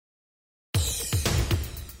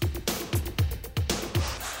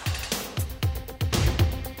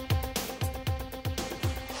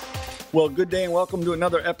Well, good day and welcome to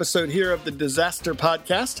another episode here of the Disaster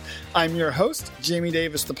Podcast. I'm your host, Jamie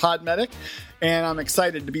Davis, the Pod Medic, and I'm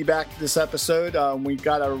excited to be back this episode. We've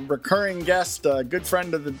got a recurring guest, a good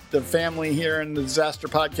friend of the family here in the Disaster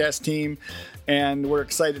Podcast team, and we're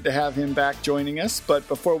excited to have him back joining us. But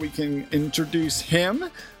before we can introduce him,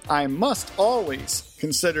 I must always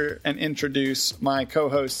consider and introduce my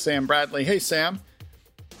co-host, Sam Bradley. Hey, Sam.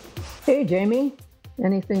 Hey, Jamie.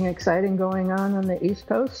 Anything exciting going on the East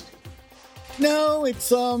Coast? No,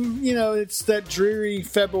 it's it's that dreary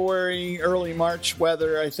February, early March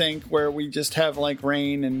weather, I think, where we just have like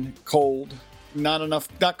rain and cold. Not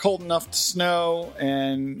cold enough to snow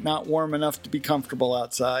and not warm enough to be comfortable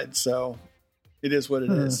outside. So it is what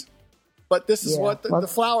it is. But this is what the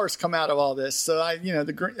flowers come out of all this. So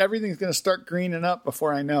everything's going to start greening up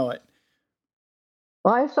before I know it.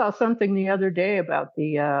 Well, I saw something the other day about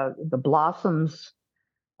the blossoms.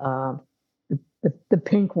 The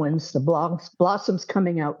pink ones, the blossoms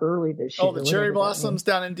coming out early this year. Oh, the cherry blossoms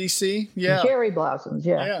down in D.C.? Yeah. The cherry blossoms,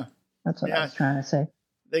 yeah. That's what I was trying to say.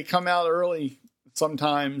 They come out early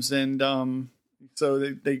sometimes, and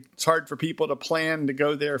so it's hard for people to plan to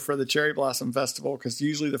go there for the Cherry Blossom Festival, because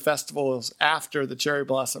usually the festival is after the cherry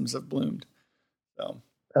blossoms have bloomed. So.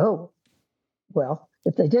 Oh, well,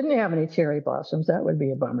 if they didn't have any cherry blossoms, that would be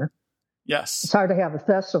a bummer. Yes. It's hard to have a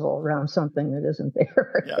festival around something that isn't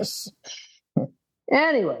there. Yes.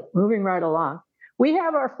 Anyway, moving right along. We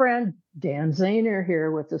have our friend Dan Zehner here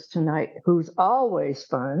with us tonight, who's always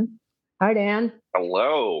fun. Hi, Dan.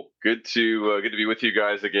 Hello. Good to be with you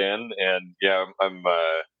guys again. And yeah, I'm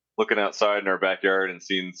looking outside in our backyard and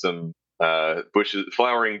seeing some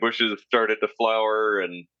flowering bushes started to flower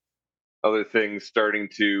and other things starting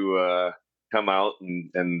to come out.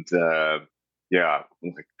 And yeah,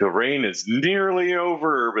 the rain is nearly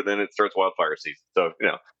over, but then it starts wildfire season. So,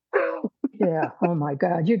 Yeah. Oh my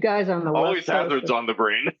God. You guys on the always West Coast hazards on the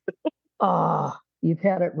brain. You've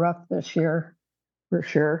had it rough this year, for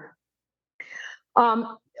sure.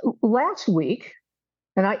 Last week,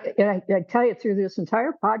 and I tell you, through this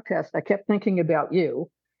entire podcast, I kept thinking about you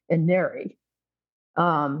and NHERI.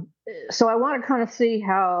 So I want to kind of see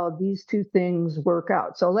how these two things work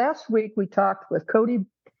out. So last week we talked with Colby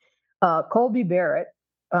Barrett.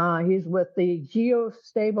 He's with the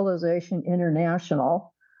Geostabilization International.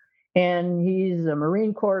 And he's a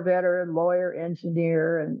Marine Corps veteran, lawyer,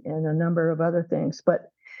 engineer, and a number of other things.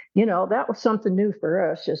 But, that was something new for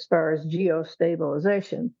us as far as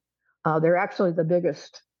geostabilization. They're actually the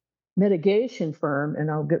biggest mitigation firm, and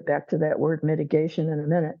I'll get back to that word mitigation in a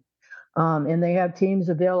minute. And they have teams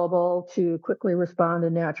available to quickly respond to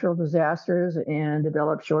natural disasters and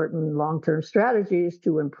develop short and long-term strategies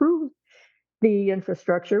to improve the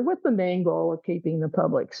infrastructure with the main goal of keeping the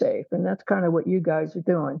public safe. And that's kind of what you guys are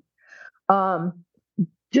doing.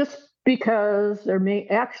 Just because there may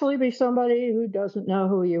actually be somebody who doesn't know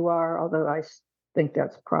who you are, although I think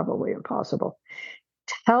that's probably impossible.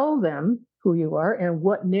 Tell them who you are and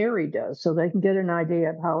what NHERI does so they can get an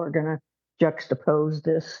idea of how we're going to juxtapose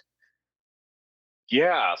this.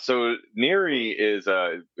 Yeah, so NHERI is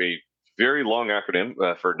a very long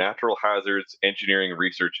acronym for Natural Hazards Engineering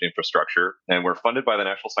Research Infrastructure, and we're funded by the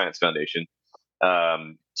National Science Foundation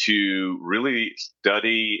to really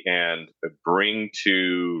study and bring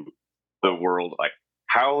to the world, like,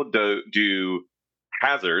 how do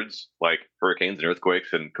hazards like hurricanes and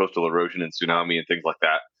earthquakes and coastal erosion and tsunami and things like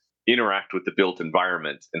that interact with the built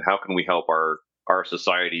environment, and how can we help our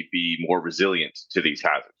society be more resilient to these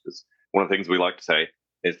hazards? Because one of the things we like to say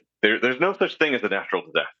is there's no such thing as a natural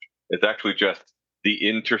disaster. It's actually just the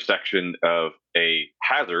intersection of a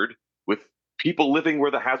hazard with people living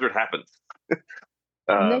where the hazard happens.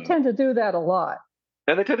 And they tend to do that a lot.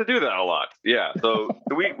 Yeah. So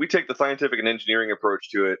we take the scientific and engineering approach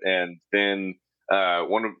to it. And then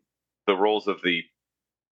one of the roles of the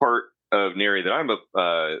part of NHERI that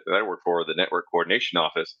I work for, the Network Coordination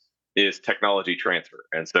Office, is technology transfer.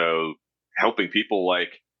 And so helping people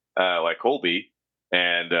like Colby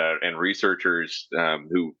and researchers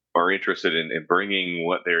who are interested in bringing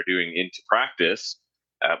what they're doing into practice,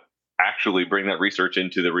 actually bring that research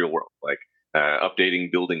into the real world, like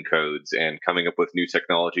updating building codes and coming up with new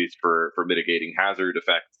technologies for mitigating hazard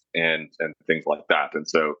effects and things like that. And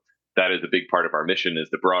so that is a big part of our mission, is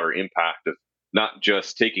the broader impact of not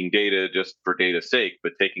just taking data just for data's sake,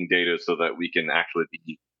 but taking data so that we can actually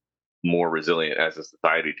be more resilient as a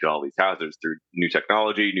society to all these hazards through new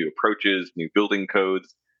technology, new approaches, new building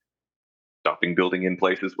codes, stopping building in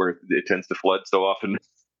places where it tends to flood so often,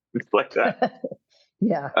 things like that.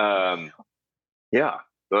 Yeah. Yeah.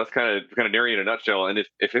 So that's kind of NHERI in a nutshell. And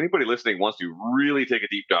if anybody listening wants to really take a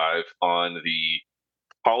deep dive on the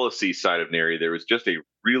policy side of NHERI, there was just a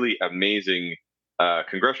really amazing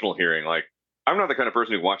congressional hearing. Like, I'm not the kind of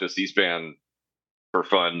person who watches C-SPAN for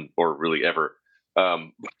fun or really ever. But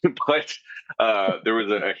there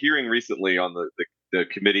was a hearing recently on the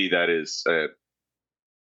committee that is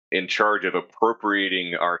in charge of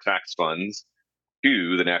appropriating our tax funds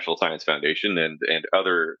to the National Science Foundation and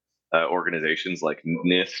other organizations like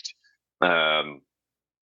NIST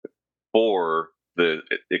for the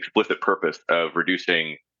explicit purpose of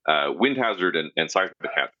reducing wind hazard and seismic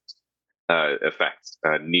hazards effects,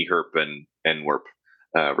 NHERP and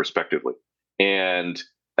NWERP, respectively. And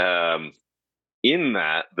in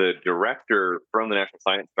that, the director from the National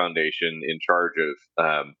Science Foundation in charge of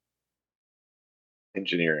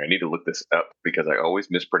engineering, I need to look this up because I always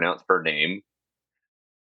mispronounce her name,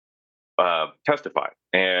 testified.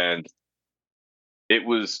 And it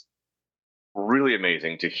was really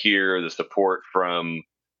amazing to hear the support from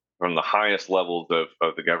the highest levels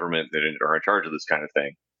of the government that are in charge of this kind of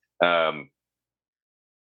thing.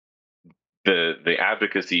 The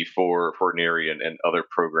advocacy for NHERI and other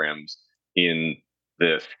programs in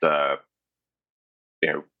this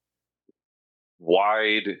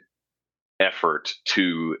wide effort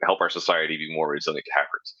to help our society be more resilient to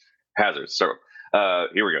hazards. So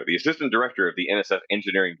here we go. The assistant director of the NSF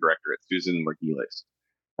Engineering Directorate, Susan Margulies.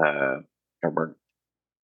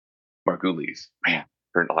 Margulies. Man,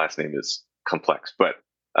 her last name is complex, but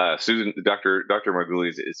Dr.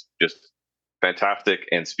 Margulies is just fantastic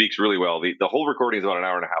and speaks really well. The whole recording is about an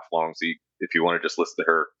hour and a half long, so if you want to just listen to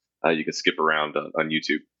her, you can skip around on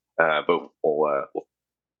YouTube. But we'll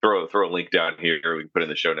throw a link down here. We can put in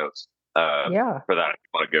the show notes for that if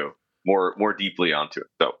you want to go more deeply onto it.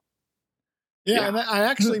 So. Yeah, and I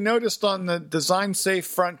actually noticed on the Design Safe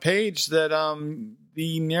front page that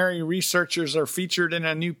the NHERI researchers are featured in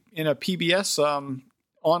a PBS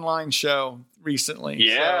online show recently.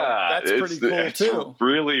 Yeah, so that's pretty cool too.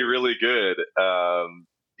 Really, really good.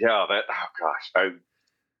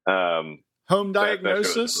 Home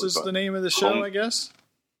Diagnosis is the name of the show, I guess.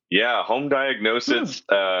 Yeah, Home Diagnosis.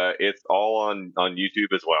 It's all on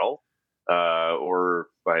YouTube as well. Or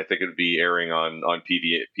I think it would be airing on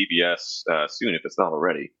PBS soon if it's not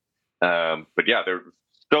already. But yeah, there are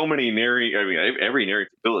so many NHERI. I mean, every NHERI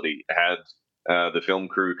facility had the film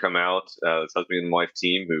crew come out, this husband and wife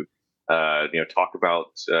team who talk about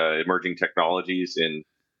emerging technologies in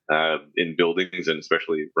buildings and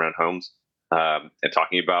especially around homes, and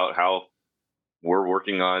talking about how we're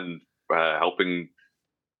working on helping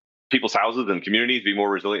people's houses and communities be more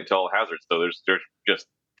resilient to all hazards. So there's just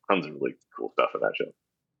tons of really cool stuff in that show.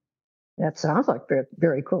 That sounds like very,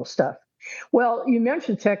 very cool stuff. Well, you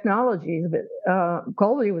mentioned technologies, but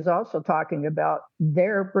Colby was also talking about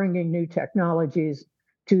they're bringing new technologies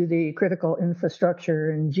to the critical infrastructure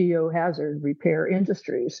and geohazard repair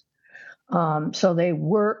industries. So they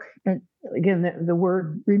work, and again, the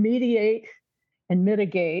word remediate and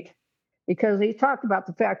mitigate, because he talked about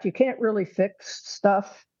the fact you can't really fix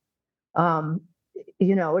stuff.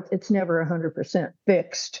 It's never 100%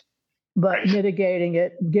 fixed, but mitigating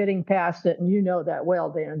it, getting past it, and you know that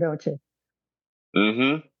well, Dan, don't you?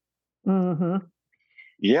 Mm-hmm. Mm-hmm.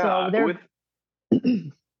 Yeah. So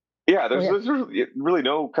there's really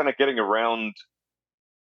no kind of getting around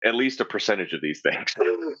at least a percentage of these things.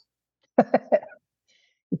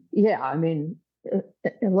 Yeah, I mean,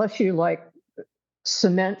 unless you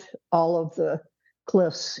cement all of the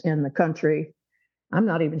cliffs in the country, I'm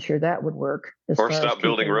not even sure that would work. Or stop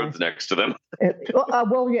building roads next to them.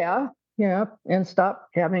 Yeah, and stop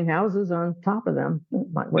having houses on top of them. It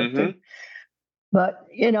might work too. But,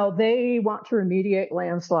 they want to remediate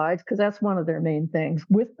landslides because that's one of their main things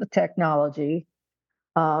with the technology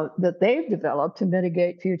that they've developed to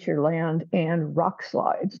mitigate future land and rock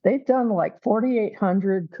slides. They've done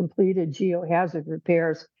 4,800 completed geohazard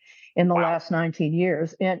repairs in the last 19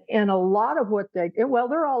 years. And a lot of what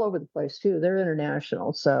they're all over the place too. They're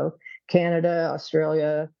international. So Canada,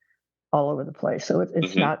 Australia, all over the place. So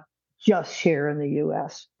it's not just here in the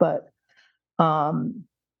US, but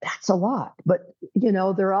that's a lot. But,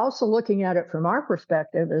 they're also looking at it from our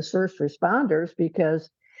perspective as first responders, because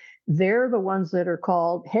they're the ones that are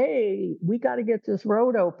called, hey, we got to get this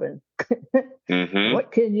road open.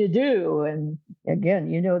 What can you do? And again,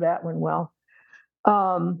 you know that one well.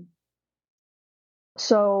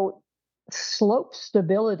 So slope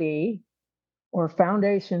stability or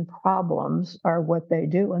foundation problems are what they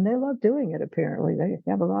do, and they love doing it, apparently. They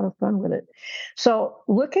have a lot of fun with it. So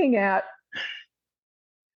looking at,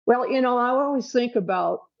 I always think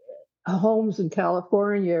about homes in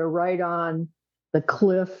California right on the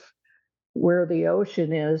cliff where the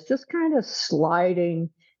ocean is, just kind of sliding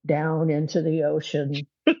down into the ocean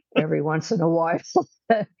every once in a while.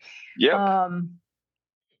 Yep.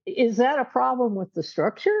 Is that a problem with the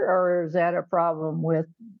structure, or is that a problem with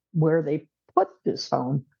where they put this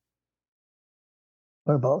home,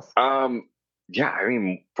 or both? Yeah, I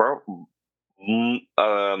mean,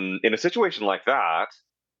 in a situation like that,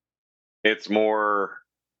 it's more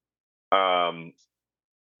on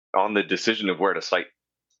the decision of where to site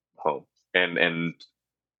home, and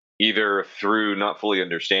either through not fully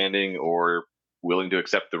understanding or willing to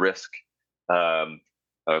accept the risk of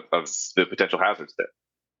the potential hazards there.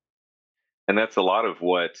 And that's a lot of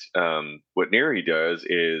what NHERI does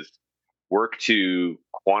is work to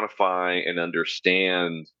quantify and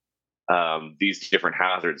understand these different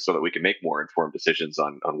hazards so that we can make more informed decisions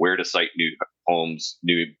on where to site new homes,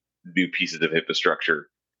 new pieces of infrastructure,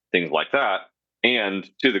 things like that, and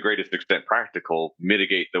to the greatest extent practical,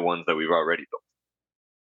 mitigate the ones that we've already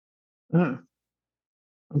built.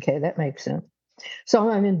 Okay, that makes sense. So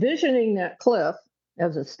I'm envisioning that cliff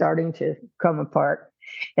as it's starting to come apart.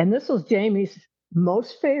 And this was Jamie's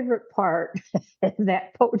most favorite part of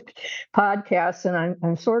that podcast. And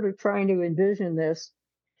I'm sort of trying to envision this.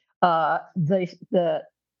 The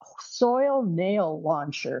soil nail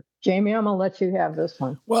launcher. Jamie, I'm going to let you have this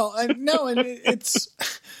one. Well, no, and it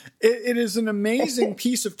is an amazing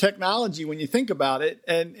piece of technology when you think about it.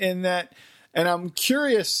 And I'm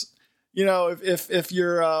curious, if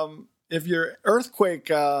your earthquake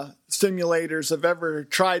simulators have ever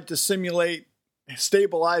tried to simulate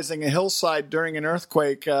stabilizing a hillside during an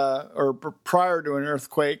earthquake or prior to an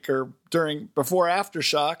earthquake or before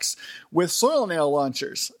aftershocks with soil nail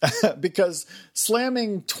launchers, because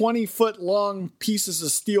slamming 20-foot long pieces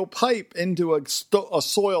of steel pipe into a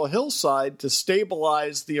soil hillside to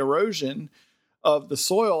stabilize the erosion of the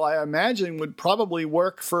soil, I imagine would probably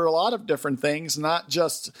work for a lot of different things, not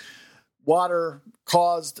just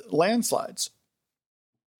water-caused landslides.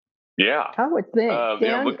 Yeah, I would think. I'm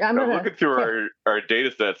looking through our data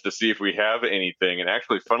sets to see if we have anything. And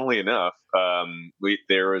actually, funnily enough,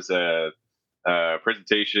 there was a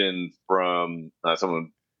presentation from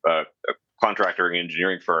a contractor and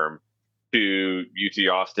engineering firm to UT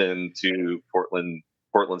Austin, to Portland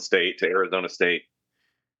State, to Arizona State,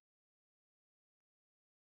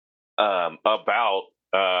 about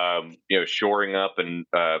shoring up and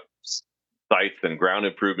sites and ground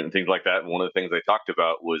improvement and things like that. And one of the things they talked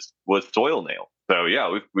about was soil nail. So yeah,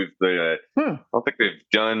 I don't think they've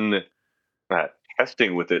done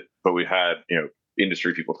testing with it, but we had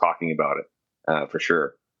industry people talking about it for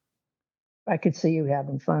sure. I could see you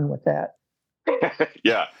having fun with that.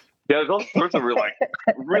 Yeah. There's all sorts of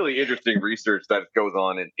really interesting research that goes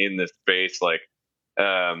on in this space. Like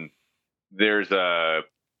there's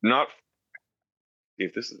not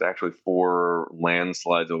if this is actually for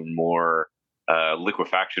landslides or more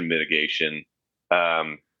liquefaction mitigation.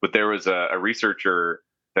 But there was a researcher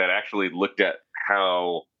that actually looked at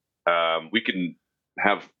how we can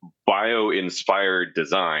have bio-inspired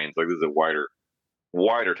designs. Like, this is a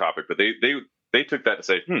wider topic, but they took that to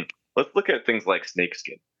say, let's look at things like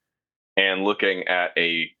snakeskin and looking at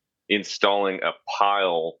installing a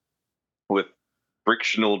pile with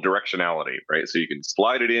frictional directionality, right? So you can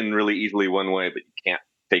slide it in really easily one way, but you can't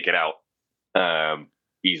take it out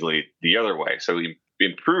easily the other way. So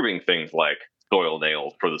improving things like soil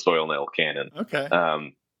nails for the soil nail cannon. Okay.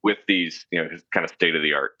 With these, kind of state of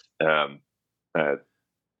the art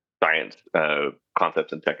science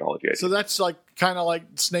concepts and technology ideas. So that's kind of like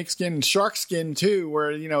snakeskin and shark skin too,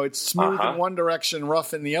 where it's smooth in one direction,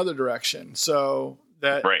 rough in the other direction. So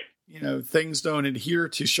that things don't adhere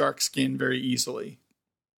to shark skin very easily.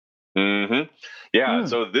 Mm-hmm. Yeah.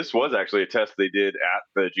 So this was actually a test they did at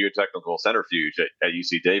the Geotechnical Centrifuge at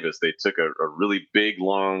UC Davis. They took a really big,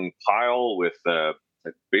 long pile with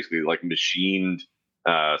basically like machined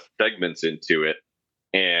segments into it,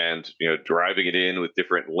 and driving it in with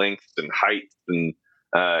different lengths and heights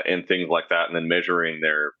and things like that, and then measuring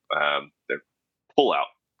their pull out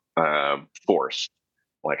force,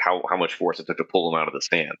 like how much force it took to pull them out of the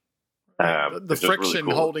sand. The friction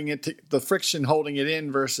really cool. the friction holding it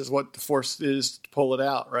in versus what the force is to pull it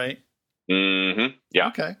out, right? Mm-hmm. Yeah.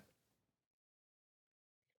 Okay.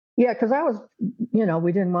 Yeah, because I was,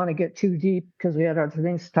 we didn't want to get too deep because we had other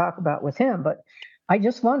things to talk about with him, but I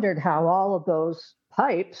just wondered how all of those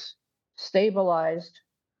pipes stabilized,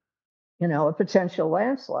 a potential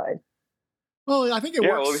landslide. Well, I think it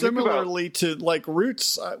works similarly to like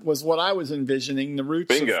roots was what I was envisioning, the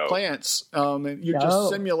roots of plants. And you're just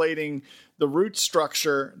simulating the root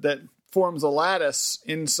structure that forms a lattice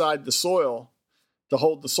inside the soil to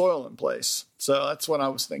hold the soil in place. So that's what I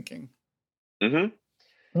was thinking.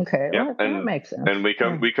 Mm-hmm. Okay, yeah, that makes sense. And we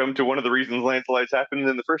come to one of the reasons landslides happen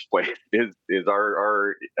in the first place is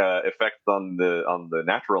our effects on the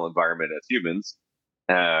natural environment as humans.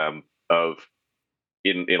 Of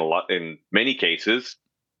in many cases,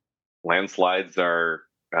 landslides are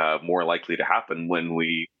more likely to happen when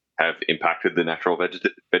we have impacted the natural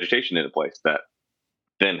vegetation in a place that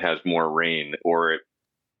then has more rain, or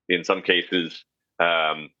in some cases,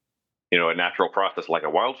 a natural process like a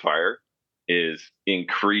wildfire is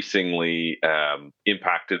increasingly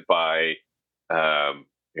impacted by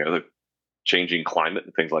the changing climate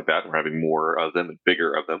and things like that. We're having more of them and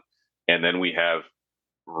bigger of them, and then we have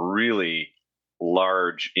really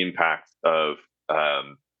large impacts of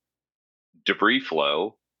debris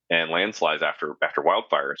flow and landslides after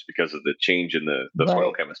wildfires because of the change in the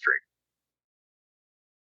soil chemistry.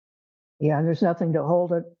 Yeah, there's nothing to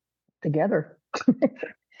hold it together.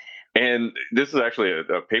 And this is actually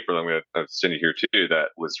a paper that I'm going to send you here too that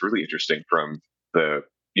was really interesting from the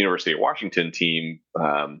University of Washington team,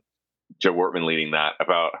 Joe Wortman leading that,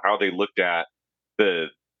 about how they looked at the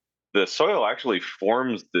soil actually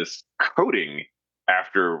forms this coating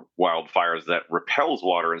after wildfires that repels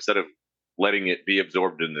water instead of letting it be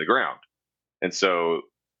absorbed into the ground. And so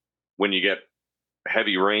when you get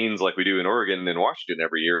heavy rains like we do in Oregon and Washington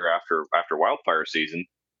every year after wildfire season,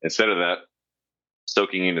 instead of that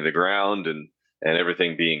soaking into the ground and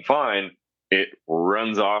everything being fine, it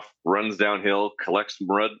runs downhill, collects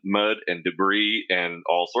mud and debris and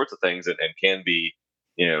all sorts of things, and can be,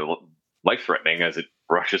 life-threatening as it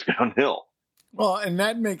rushes downhill. Well, and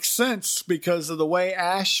that makes sense because of the way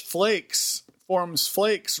ash forms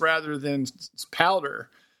flakes rather than powder.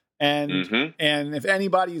 And and if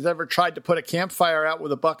anybody's ever tried to put a campfire out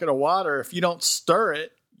with a bucket of water, if you don't stir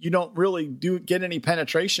it, you don't really get any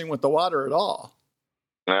penetration with the water at all.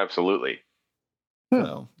 Absolutely.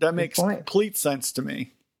 So that makes complete sense to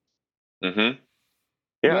me. Mm-hmm.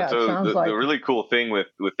 Yeah. So the really cool thing with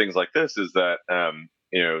things like this is that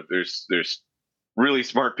there's really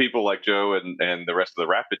smart people like Joe and the rest of the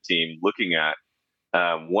Rapid team looking at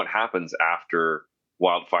what happens after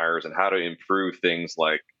wildfires and how to improve things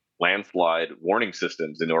like landslide warning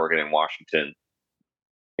systems in Oregon and Washington,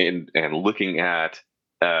 and looking at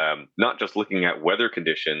not just looking at weather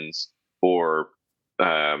conditions or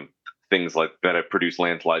things like that have produced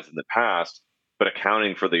landslides in the past, but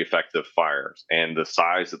accounting for the effect of fires and the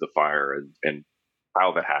size of the fire and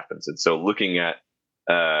how that happens. And so looking at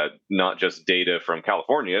not just data from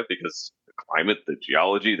California, because the climate, the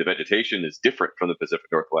geology, the vegetation is different from the Pacific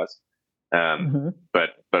Northwest,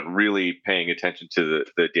 but really paying attention to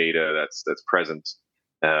the data that's present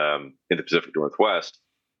in the Pacific Northwest,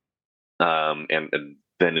 and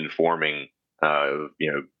then informing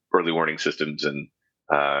early warning systems and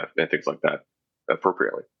things like that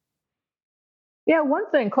appropriately. Yeah, one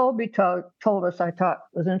thing Colby told us I thought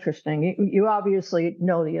was interesting. You obviously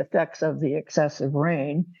know the effects of the excessive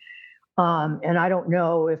rain, and I don't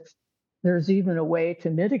know if there's even a way to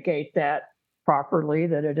mitigate that properly,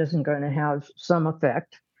 that it isn't going to have some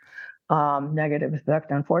effect, negative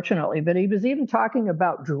effect, unfortunately. But he was even talking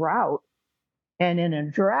about drought, and in a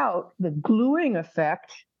drought, the gluing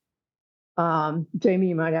effect, Jamie,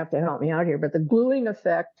 you might have to help me out here, but the gluing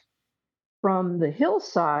effect from the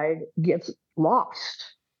hillside gets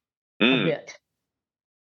lost a bit.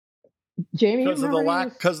 Jamie, because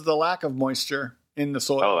of the lack of moisture in the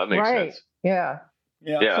soil. Oh, that makes sense. Yeah,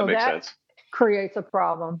 so that makes sense. Creates a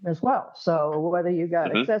problem as well. So whether you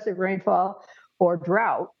got excessive rainfall or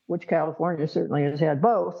drought, which California certainly has had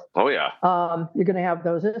both. Oh yeah. You're going to have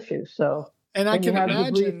those issues. So and I can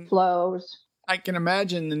imagine flows. I can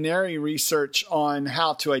imagine the NHERI research on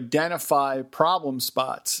how to identify problem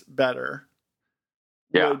spots better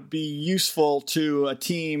would be useful to a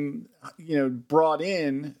team, brought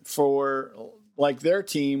in for like their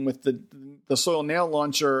team with the soil nail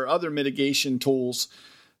launcher or other mitigation tools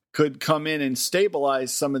could come in and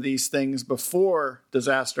stabilize some of these things before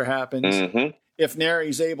disaster happens. If NHERI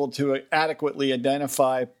is able to adequately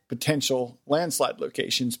identify potential landslide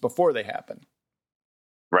locations before they happen.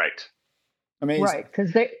 Right. Amazing. Right.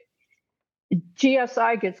 Because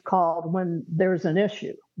GSI gets called when there's an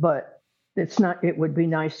issue, but it would be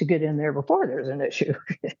nice to get in there before there's an issue.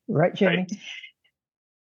 Right, Jamie? Right.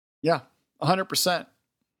 Yeah, 100%.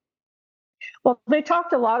 Well, they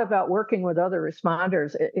talked a lot about working with other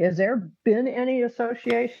responders. Has there been any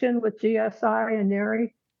association with GSI and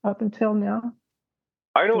NHERI up until now?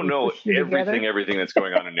 I don't know everything that's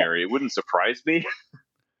going on in NHERI. It wouldn't surprise me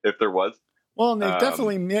if there was. Well, and they've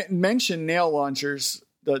definitely mentioned nail launchers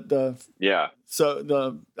I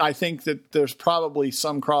think that there's probably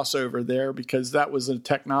some crossover there because that was a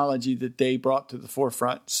technology that they brought to the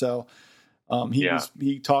forefront. So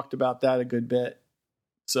he talked about that a good bit.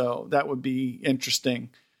 So that would be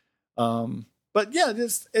interesting. But yeah,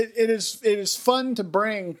 it is fun to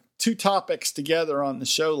bring two topics together on the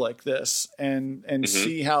show like this and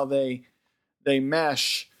see how they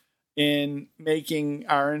mesh in making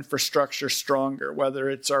our infrastructure stronger, whether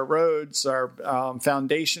it's our roads, our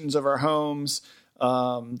foundations of our homes,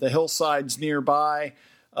 the hillsides nearby,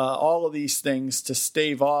 all of these things to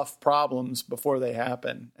stave off problems before they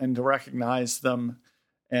happen and to recognize them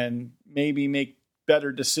and maybe make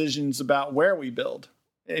better decisions about where we build,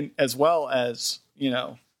 and as well as,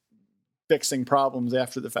 fixing problems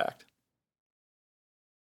after the fact.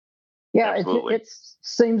 Yeah, it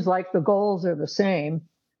seems like the goals are the same.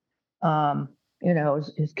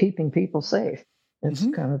 Is keeping people safe. It's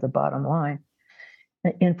kind of the bottom line.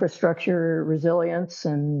 Infrastructure resilience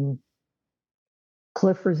and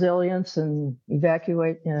cliff resilience and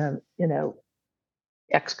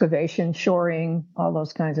excavation, shoring, all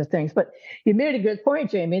those kinds of things. But you made a good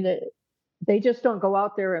point, Jamie, that they just don't go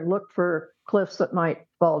out there and look for cliffs that might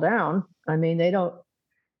fall down. I mean, they don't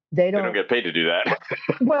get paid to do that.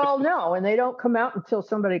 Well, no, and they don't come out until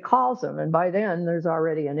somebody calls them. And by then there's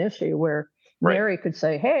already an issue where NHERI could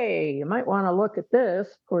say, hey, you might want to look at this.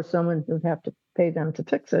 Of course, someone would have to pay them to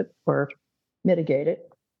fix it or mitigate it.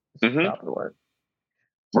 Stop the work.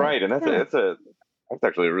 Right. And that's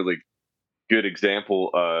actually a really good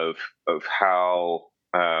example of how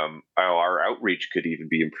our outreach could even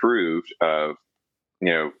be improved of,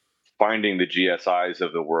 finding the GSIs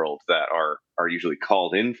of the world that are usually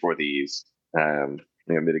called in for these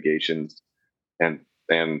mitigations and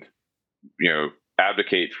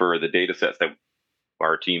advocate for the data sets that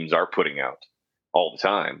our teams are putting out all the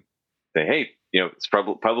time. Say, hey, it's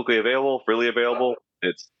publicly available, freely available.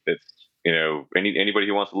 It's anybody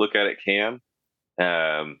who wants to look at it can,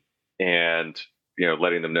 and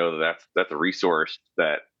letting them know that that's a resource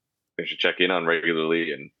that they should check in on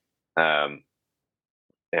regularly and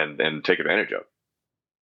take advantage of.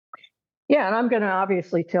 Yeah, and I'm going to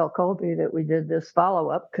obviously tell Colby that we did this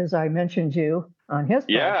follow-up because I mentioned you on his podcast.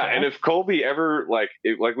 Yeah, and if Colby ever we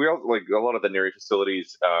all a lot of the NHERI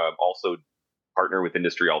facilities also partner with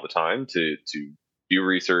industry all the time to do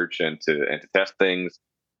research and to test things.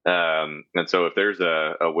 And so if there's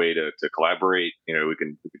a way to collaborate, we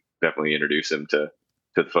can definitely introduce him to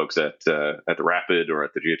the folks at the Rapid or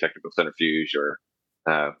at the Geotechnical Centrifuge or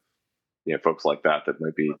folks like that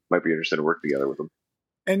might be interested in working together with them.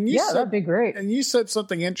 And that'd be great. And you said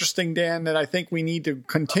something interesting, Dan, that I think we need to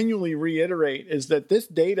continually reiterate is that this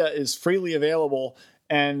data is freely available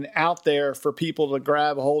and out there for people to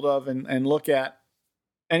grab a hold of and look at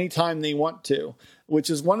anytime they want to,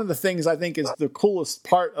 which is one of the things I think is the coolest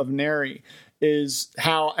part of NHERI is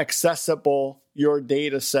how accessible your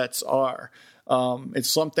data sets are.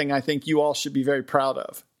 It's something I think you all should be very proud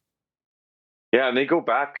of. Yeah, and they go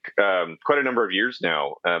back quite a number of years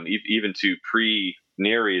now, even to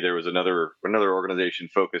pre-NHERI. There was another organization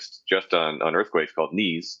focused just on earthquakes called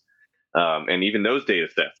NHERI, and even those data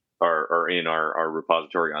sets are in our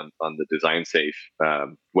repository on the Design Safe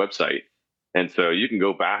website. And so you can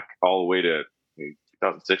go back all the way to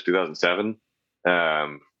 2006, 2007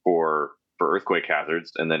 for earthquake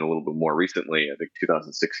hazards, and then a little bit more recently, I think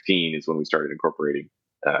 2016 is when we started incorporating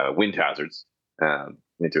wind hazards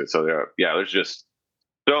into it. So there's just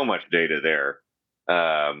so much data there,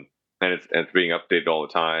 and it's being updated all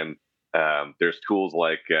the time. There's tools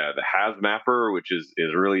like the HazMapper, which is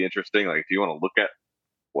really interesting. Like if you want to look at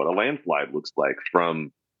what a landslide looks like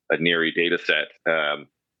from a NHERI data set,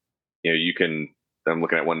 you can. I'm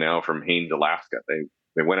looking at one now from Haines, Alaska.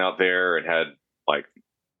 They went out there and had like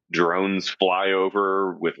drones fly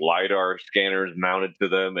over with LiDAR scanners mounted to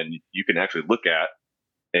them, and you can actually look at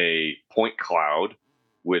a point cloud,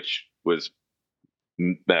 which was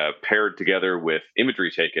paired together with imagery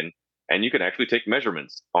taken, and you can actually take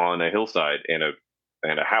measurements on a hillside and a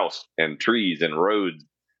house and trees and roads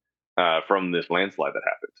from this landslide that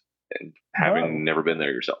happened, and having never been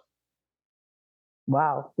there yourself.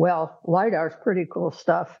 Wow. Well, LiDAR is pretty cool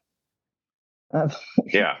stuff.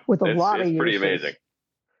 Yeah, with a lot of uses. It's pretty amazing.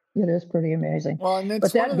 It is pretty amazing. Well, and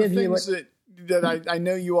it's one of the things that I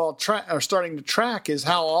know you all are starting to track is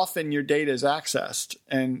how often your data is accessed,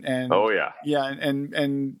 and and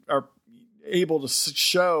are able to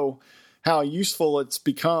show how useful it's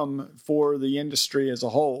become for the industry as a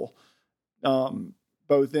whole,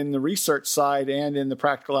 both in the research side and in the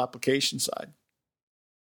practical application side.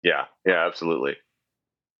 Yeah, absolutely.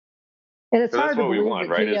 And it's hard that's to what we want,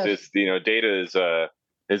 right? Is data is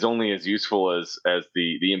is only as useful as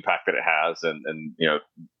the impact that it has, and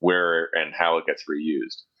where and how it gets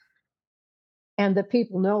reused. And the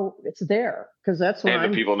people know it's there, because that's what the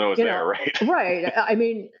people know it's there, right? Right. I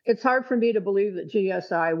mean, it's hard for me to believe that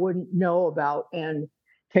GSI wouldn't know about and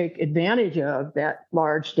take advantage of that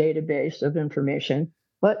large database of information,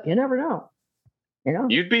 but you never know.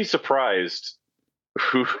 You'd be surprised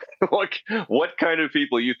who, what kind of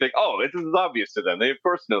people you think, oh, this is obvious to them. They of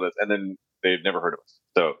course know this, and then they've never heard of us.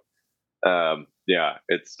 So,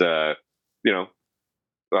 it's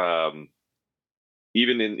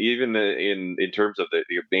even in terms of the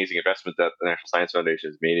amazing investment that the National Science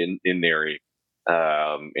Foundation has made in NHERI,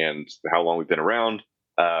 and how long we've been around.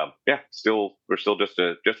 We're still just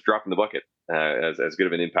a drop in the bucket, as good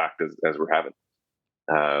of an impact as we're having.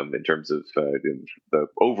 In terms of the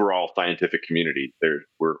overall scientific community,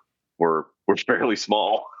 we're fairly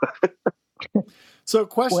small. So,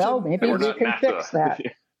 question. Well, maybe we can fix that.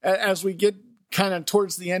 As we get kind of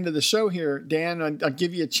towards the end of the show here, Dan, I'll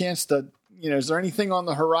give you a chance to. Is there anything on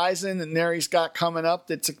the horizon that NHERI's got coming up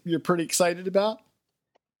that you're pretty excited about?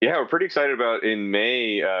 Yeah, we're pretty excited about. In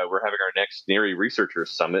May, we're having our next NHERI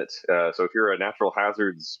Researchers Summit. So if you're a natural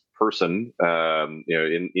hazards person,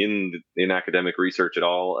 in academic research at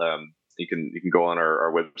all, you can go on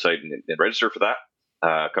our website and register for that.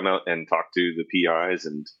 Come out and talk to the PIs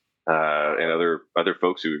and other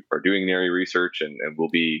folks who are doing NHERI research, and we'll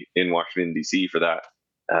be in Washington D.C. for that.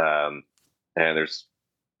 And there's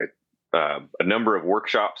a number of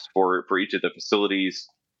workshops for each of the facilities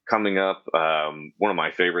coming up. One of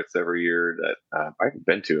my favorites every year that I haven't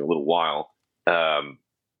been to in a little while,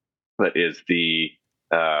 that is the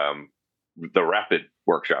Rapid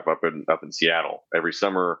workshop up in Seattle. Every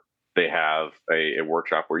summer they have a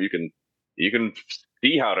workshop where you can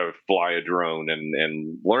see how to fly a drone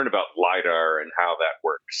and learn about LiDAR and how that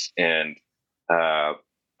works, and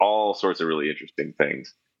all sorts of really interesting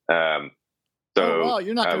things. So, wow,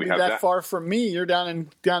 you're not going to be that far from me. You're down in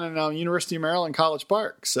University of Maryland, College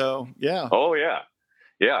Park. So, yeah. Oh, yeah.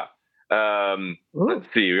 Let's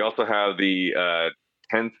see. We also have the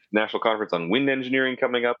 10th National Conference on Wind Engineering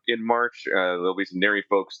coming up in March. There'll be some NHERI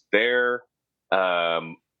folks there.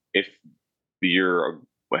 If you're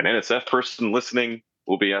an NSF person listening,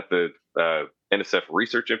 we'll be at the NSF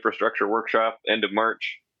Research Infrastructure Workshop end of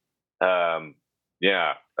March.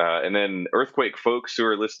 And then earthquake folks who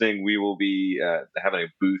are listening, we will be having a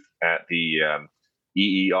booth at the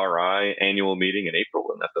EERI annual meeting in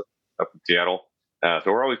April, and that's up in Seattle.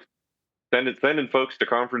 So we're always sending folks to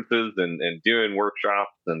conferences and doing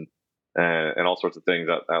workshops and all sorts of things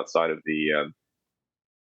outside of the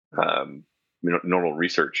normal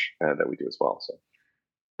research that we do as well. So,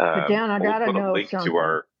 Dan, I gotta know link something. to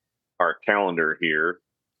our calendar here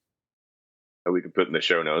that we can put in the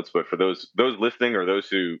show notes. But for those listening, or those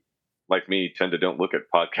who, like me, tend to don't look at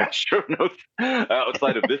podcast show notes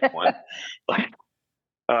outside of this one.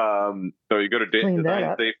 So you go to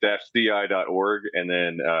designsafe-ci.org, and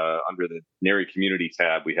then under the NHERI Community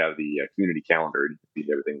tab, we have the community calendar. You can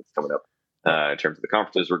see everything that's coming up in terms of the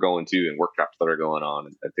conferences we're going to and workshops that are going on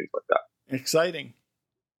and things like that. Exciting.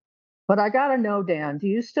 But I got to know, Dan, do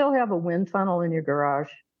you still have a wind tunnel in your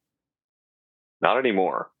garage? Not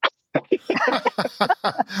anymore.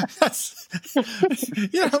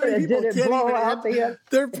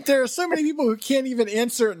 There are so many people who can't even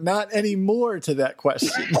answer "not anymore" to that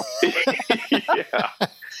question. Yeah,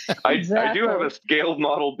 exactly. I do have a scaled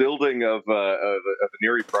model building of a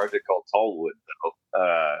NHERI project called Tallwood,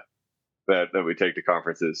 though, that we take to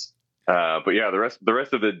conferences. But yeah, the rest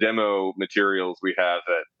of the demo materials we have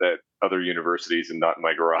at other universities and not in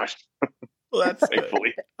my garage. Well, that's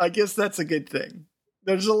thankfully. I guess that's a good thing.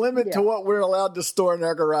 There's a limit to what we're allowed to store in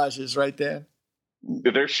our garages, right, Dan?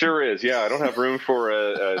 There sure is. Yeah, I don't have room for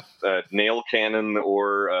a nail cannon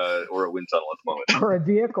or a wind tunnel at the moment. Or a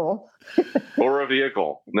vehicle. Or a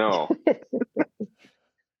vehicle. No.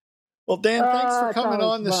 Well, Dan, thanks for coming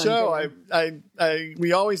on the show.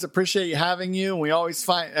 We always appreciate having you, and we always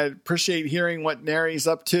appreciate hearing what NHERI's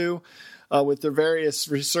up to with their various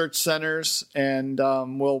research centers, and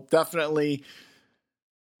we'll definitely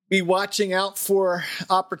be watching out for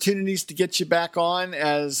opportunities to get you back on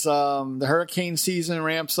as the hurricane season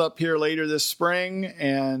ramps up here later this spring,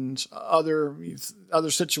 and other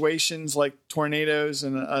situations like tornadoes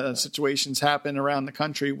and situations happen around the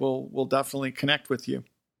country. We'll definitely connect with you.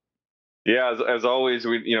 Yeah, as always,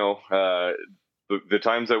 we the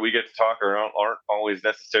times that we get to talk aren't always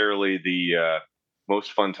necessarily the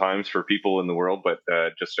most fun times for people in the world, but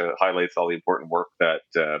just highlights all the important work that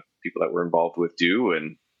people that we're involved with do,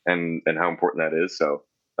 and how important that is. So,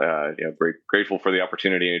 very grateful for the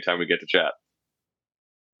opportunity anytime we get to chat.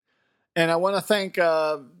 And I want to thank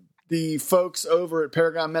the folks over at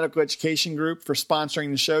Paragon Medical Education Group for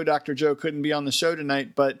sponsoring the show. Dr. Joe couldn't be on the show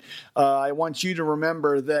tonight, but I want you to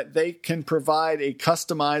remember that they can provide a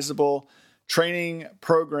customizable training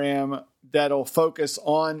program that'll focus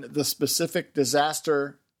on the specific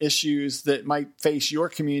disaster issues that might face your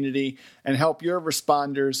community and help your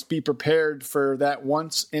responders be prepared for that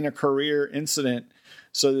once in a career incident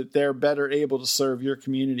so that they're better able to serve your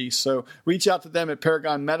community. So reach out to them at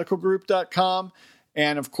paragonmedicalgroup.com.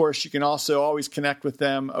 And of course, you can also always connect with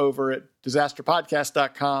them over at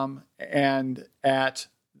disasterpodcast.com and at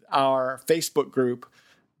our Facebook group,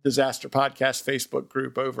 Disaster Podcast Facebook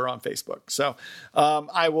group over on Facebook. So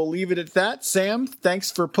I will leave it at that. Sam,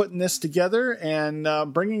 thanks for putting this together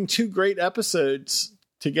and bringing two great episodes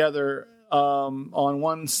together on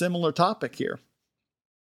one similar topic here.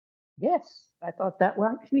 Yes, I thought that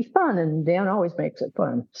would be fun, and Dan always makes it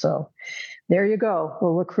fun. So there you go.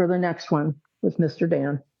 We'll look for the next one with Mr.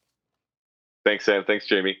 Dan. Thanks, Sam. Thanks,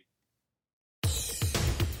 Jamie.